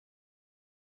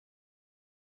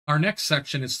Our next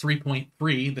section is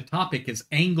 3.3. The topic is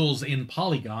angles in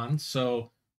polygons.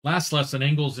 So last lesson,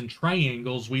 angles in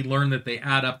triangles, we learned that they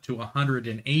add up to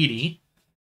 180.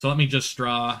 So let me just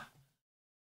draw,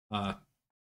 we're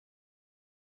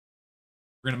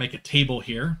going to make a table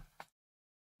here.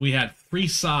 We had three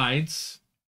sides.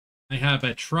 I have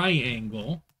a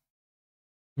triangle.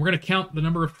 We're going to count the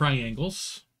number of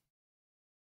triangles.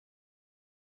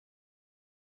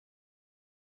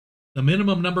 The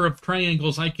minimum number of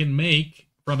triangles I can make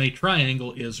from a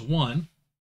triangle is 1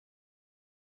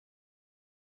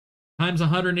 times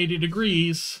 180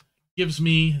 degrees gives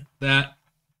me that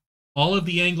all of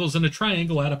the angles in a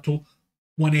triangle add up to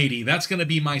 180. That's going to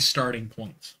be my starting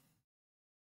point.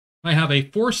 I have a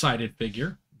four-sided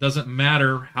figure. Doesn't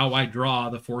matter how I draw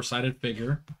the four-sided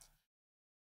figure.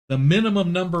 The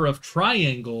minimum number of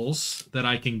triangles that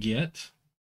I can get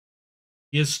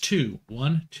is 2.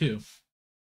 1, 2.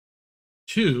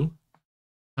 2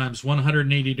 times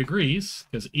 180 degrees,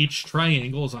 because each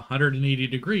triangle is 180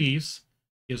 degrees,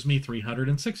 gives me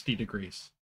 360 degrees.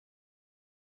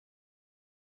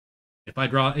 If I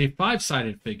draw a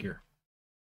five-sided figure,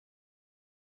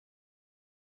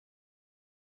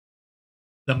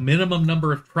 the minimum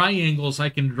number of triangles I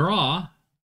can draw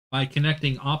by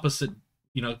connecting opposite,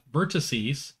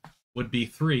 vertices would be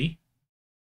 3.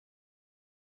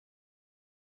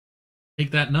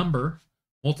 Take that number,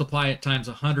 multiply it times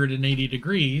 180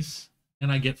 degrees,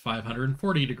 and I get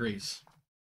 540 degrees.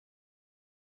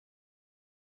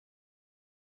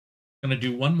 I'm going to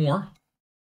do one more,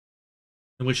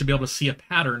 and we should be able to see a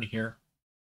pattern here.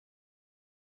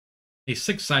 A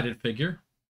six-sided figure.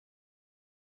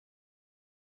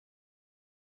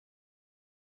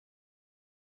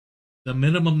 The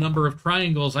minimum number of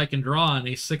triangles I can draw in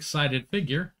a six-sided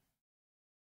figure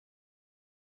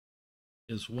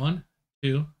is 1,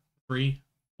 2, 3,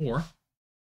 4.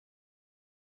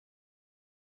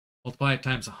 Multiply it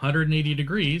times 180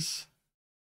 degrees,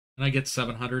 and I get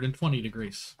 720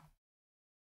 degrees.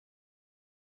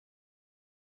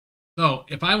 So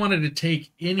if I wanted to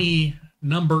take any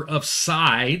number of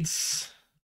sides,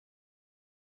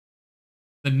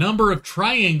 the number of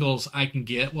triangles I can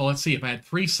get, well, let's see, if I had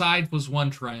 3 sides was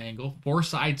 1 triangle, 4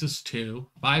 sides is 2,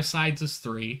 5 sides is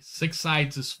 3, 6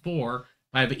 sides is 4. If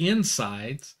I have n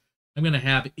sides, I'm going to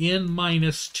have n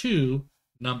minus 2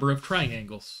 number of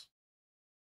triangles.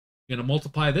 I'm going to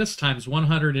multiply this times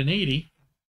 180.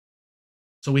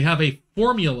 So we have a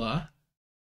formula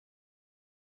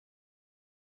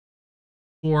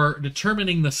for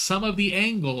determining the sum of the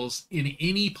angles in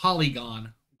any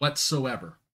polygon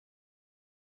whatsoever.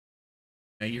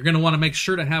 Okay, you're going to want to make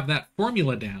sure to have that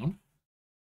formula down.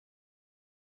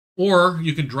 Or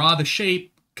you can draw the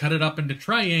shape, cut it up into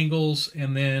triangles,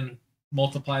 and then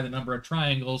multiply the number of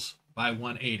triangles by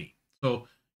 180. So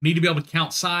you need to be able to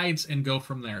count sides and go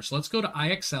from there. So let's go to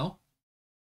IXL.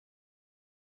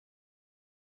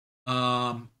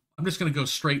 I'm just going to go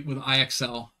straight with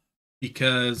IXL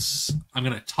because I'm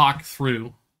going to talk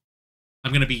through.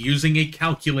 I'm going to be using a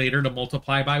calculator to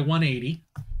multiply by 180.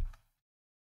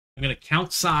 I'm going to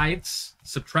count sides,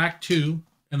 subtract 2,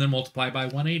 and then multiply by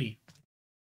 180.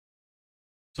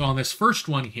 So on this first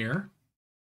one here,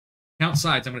 count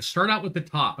sides. I'm going to start out with the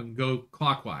top and go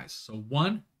clockwise. So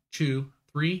 1, 2,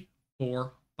 3,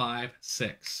 4, 5,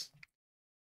 6.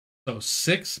 So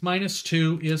 6 minus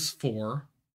 2 is 4.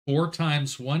 4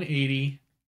 times 180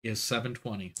 is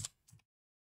 720.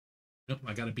 Nope,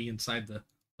 I got to be inside the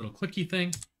little clicky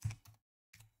thing.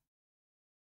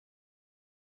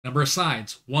 Number of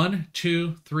sides, 1,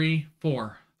 2, 3,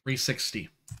 4, 360.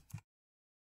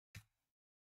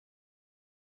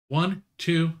 1,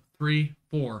 2, 3,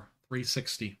 4,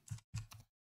 360.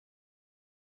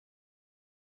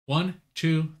 1,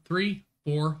 2, 3,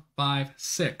 4, 5,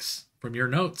 6. From your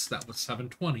notes, that was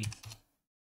 720.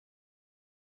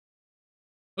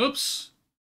 Oops,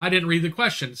 I didn't read the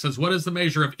question. It says, what is the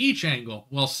measure of each angle?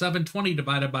 Well, 720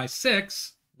 divided by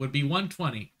 6 would be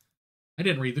 120. I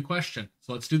didn't read the question.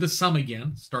 So let's do the sum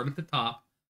again. Start at the top.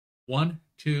 1,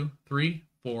 2, 3,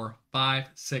 4, 5,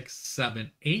 6,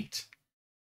 7, 8.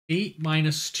 8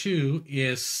 minus 2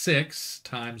 is 6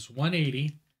 times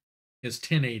 180 is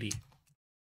 1080.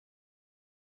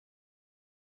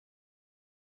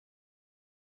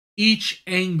 Each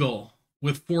angle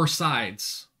with 4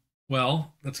 sides.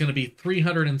 Well, that's going to be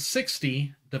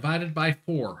 360 divided by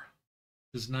 4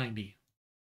 is 90.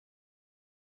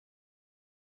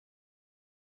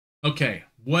 Okay,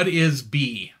 what is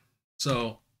B?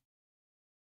 So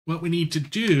what we need to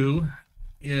do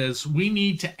is we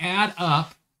need to add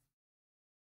up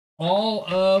all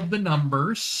of the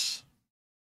numbers.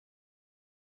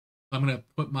 I'm going to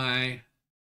put my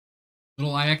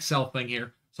little IXL thing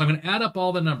here. So I'm going to add up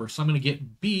all the numbers. So I'm going to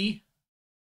get B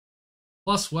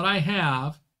plus what I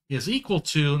have is equal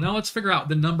to, now let's figure out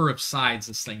the number of sides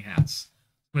this thing has.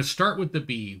 I'm going to start with the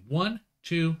B. 1,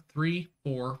 2, 3,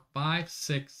 4, 5,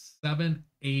 6, 7,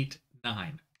 8,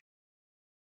 9.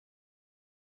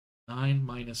 9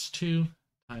 minus 2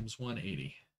 times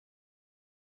 180.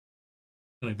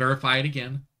 I'm going to verify it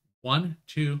again. 1,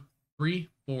 2, 3,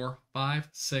 4, 5,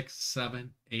 6,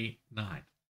 7, 8, 9.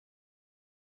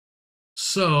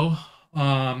 So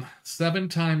 7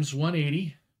 times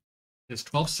 180 is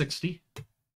 1260.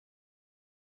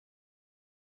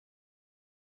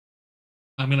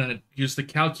 I'm going to use the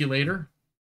calculator.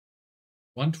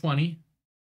 120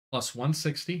 plus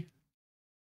 160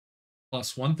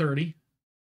 plus 130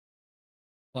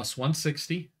 plus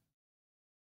 160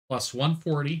 plus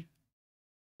 140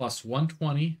 plus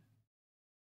 120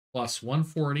 plus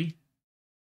 140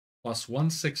 plus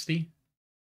 160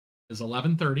 is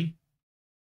 1130.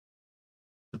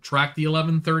 Subtract the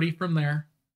 1130 from there.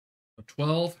 So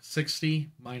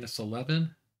 1260 minus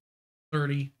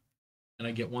 1130, and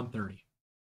I get 130.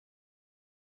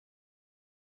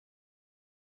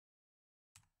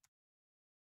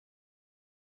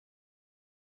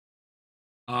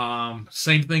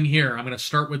 Same thing here. I'm going to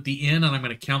start with the N, and I'm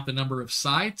going to count the number of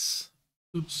sides.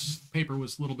 Oops, paper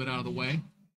was a little bit out of the way.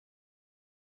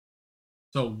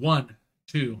 So 1,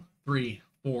 2, 3,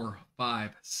 4,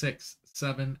 5, 6,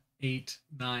 7, 8,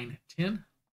 9, 10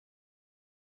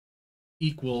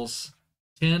 equals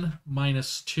 10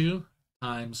 minus 2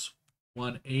 times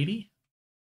 180.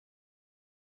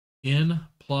 N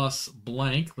plus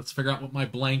blank. Let's figure out what my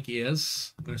blank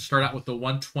is. I'm going to start out with the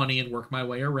 120 and work my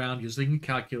way around using a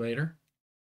calculator.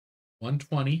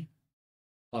 120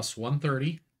 plus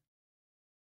 130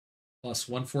 plus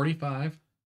 145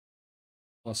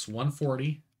 plus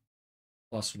 140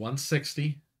 plus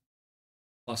 160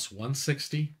 plus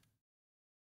 160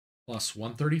 plus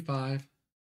 135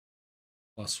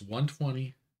 plus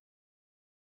 120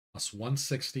 plus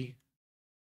 160.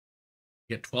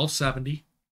 Get 1270.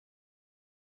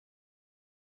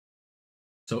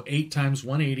 So 8 times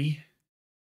 180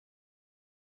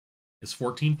 is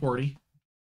 1440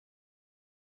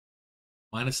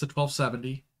 minus the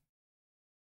 1270.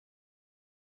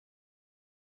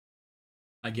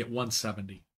 I get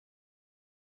 170.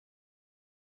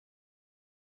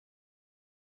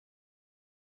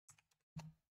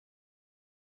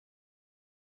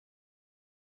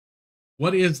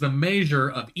 What is the measure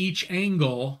of each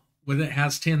angle when it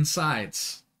has 10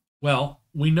 sides? Well,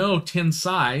 we know 10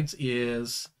 sides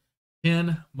is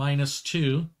 10 minus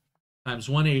 2 times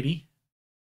 180,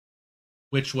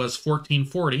 which was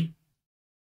 1440.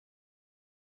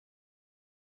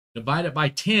 Divide it by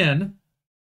 10,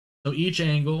 so each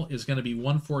angle is going to be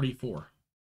 144.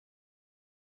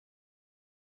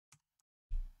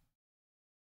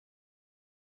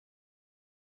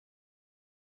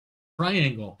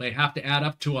 Triangle, they have to add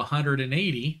up to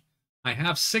 180. I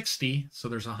have 60, so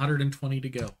there's 120 to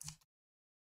go.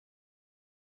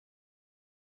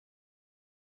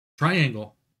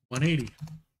 Triangle, 180.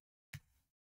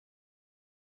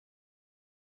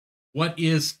 What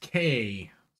is K?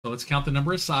 So let's count the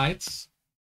number of sides.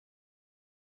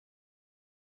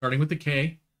 Starting with the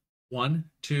K. 1,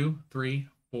 2, 3,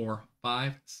 4,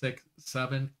 5, 6,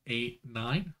 7, 8,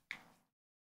 9.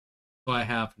 So I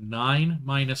have 9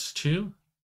 minus 2,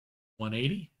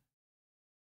 180.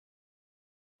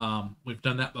 We've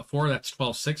done that before. That's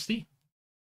 1260.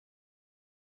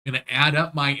 I'm going to add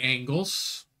up my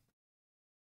angles.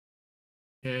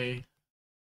 K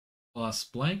plus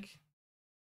blank.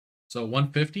 So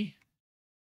 150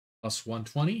 plus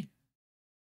 120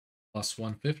 plus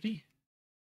 150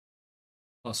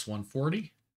 plus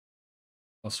 140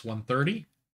 plus 130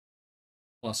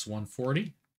 plus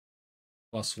 140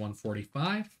 plus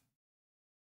 145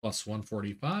 plus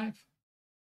 145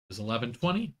 is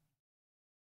 1120.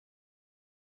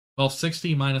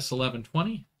 1260 minus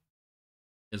 1120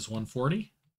 is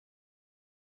 140.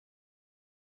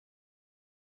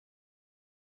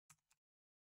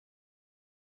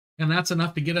 And that's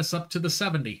enough to get us up to the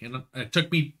 70. And it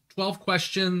took me 12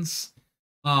 questions.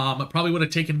 It probably would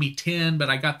have taken me 10, but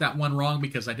I got that one wrong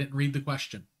because I didn't read the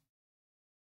question.